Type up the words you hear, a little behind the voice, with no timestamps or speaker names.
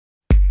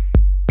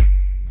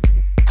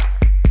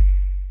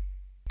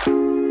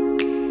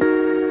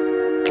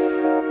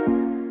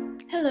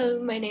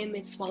my name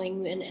is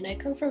Nguyen and I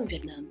come from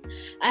Vietnam.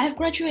 I have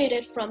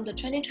graduated from the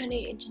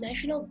 2020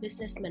 International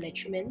Business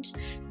Management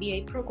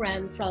BA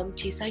program from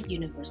T-Side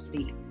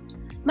University.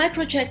 My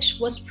project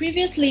was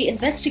previously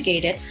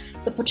investigated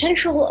the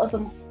potential of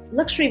a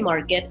luxury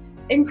market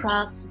in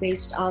Prague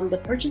based on the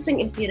purchasing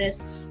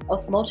impetus of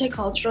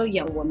multicultural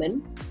young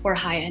women for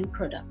high-end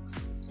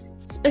products.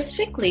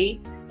 Specifically,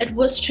 it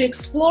was to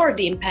explore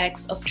the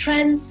impacts of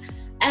trends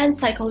and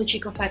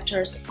psychological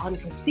factors on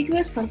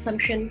conspicuous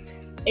consumption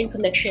in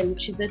connection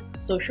to the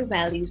social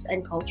values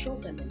and cultural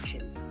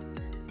dimensions.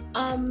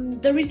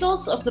 The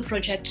results of the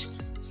project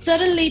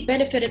certainly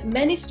benefited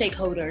many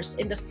stakeholders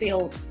in the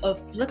field of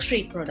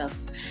luxury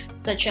products,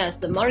 such as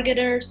the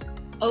marketers,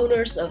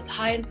 owners of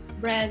high-end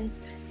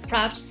brands,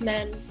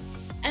 craftsmen,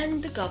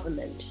 and the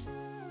government.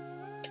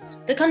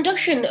 The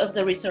conduction of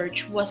the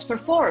research was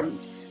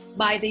performed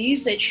by the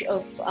usage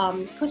of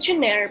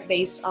questionnaire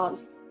based on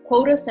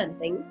quota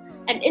sampling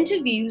and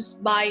interviews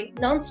by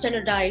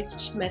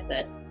non-standardized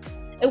method.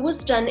 It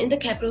was done in the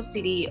capital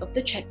city of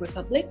the Czech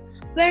Republic,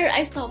 where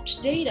I sought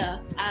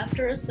data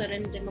after a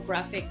certain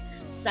demographic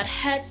that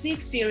had the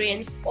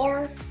experience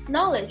or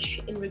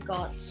knowledge in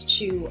regards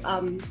to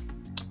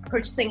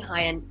purchasing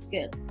high-end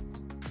goods.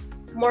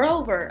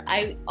 Moreover,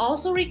 I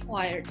also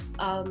required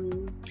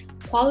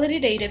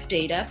qualitative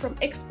data from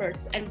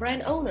experts and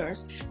brand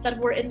owners that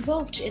were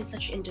involved in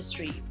such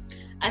industry,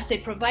 as they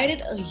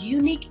provided a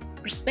unique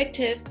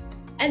perspective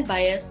and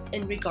bias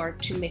in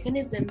regard to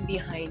mechanism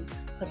behind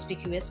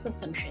conspicuous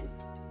consumption.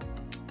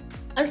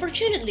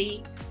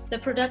 Unfortunately, the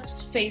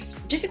products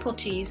faced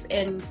difficulties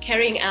in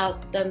carrying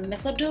out the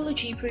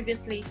methodology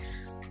previously,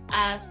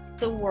 as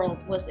the world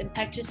was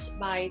impacted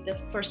by the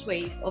first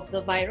wave of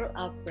the viral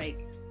outbreak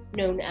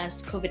known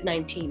as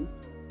COVID-19,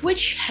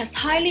 which has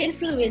highly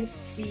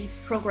influenced the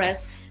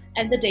progress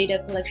and the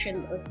data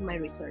collection of my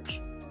research.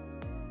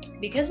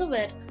 Because of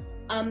it,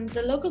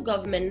 the local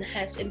government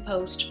has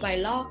imposed by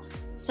law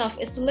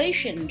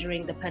self-isolation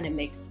during the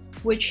pandemic,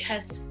 which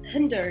has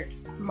hindered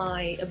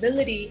my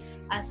ability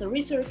as a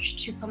researcher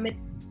to commit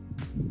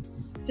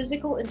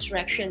physical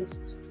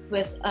interactions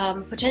with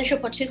potential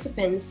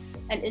participants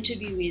and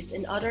interviewees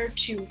in order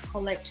to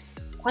collect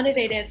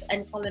quantitative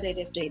and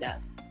qualitative data.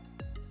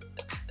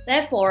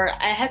 Therefore,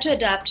 I had to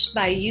adapt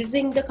by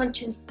using the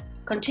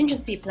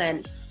contingency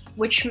plan,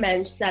 which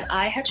meant that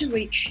I had to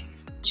reach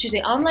to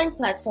the online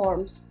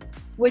platforms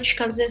which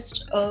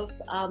consist of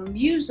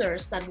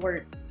users that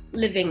were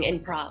living in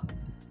Prague.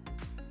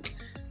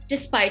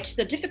 Despite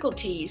the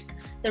difficulties,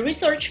 the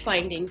research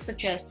findings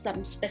suggest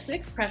some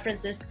specific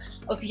preferences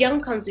of young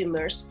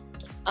consumers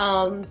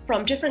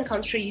from different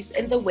countries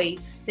in the way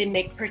they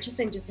make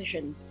purchasing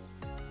decisions.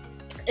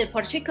 In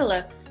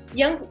particular,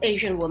 young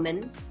Asian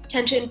women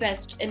tend to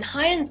invest in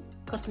high-end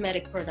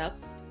cosmetic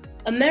products.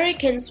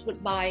 Americans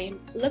would buy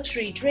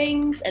luxury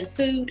drinks and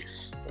food,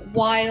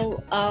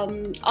 while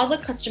other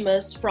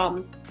customers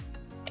from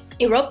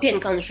European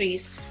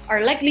countries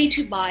are likely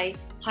to buy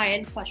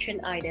high-end fashion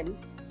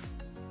items.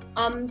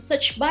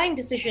 Such buying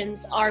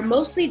decisions are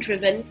mostly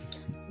driven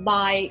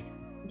by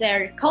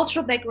their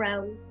cultural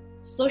background,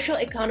 social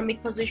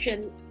economic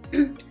position,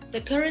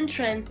 the current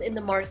trends in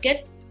the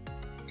market,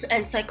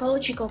 and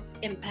psychological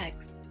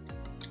impacts.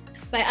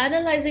 By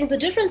analyzing the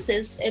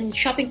differences in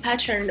shopping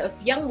pattern of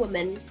young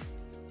women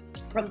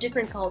from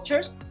different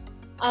cultures,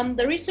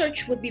 the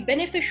research would be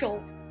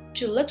beneficial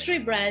to luxury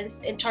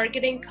brands in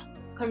targeting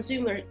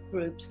consumer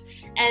groups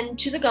and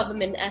to the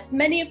government, as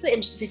many of the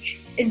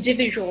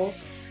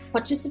individuals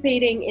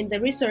participating in the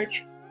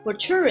research were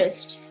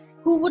tourists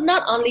who would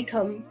not only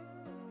come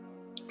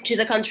to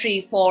the country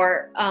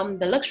for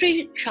the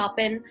luxury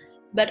shopping,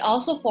 but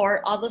also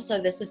for other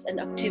services and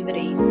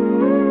activities.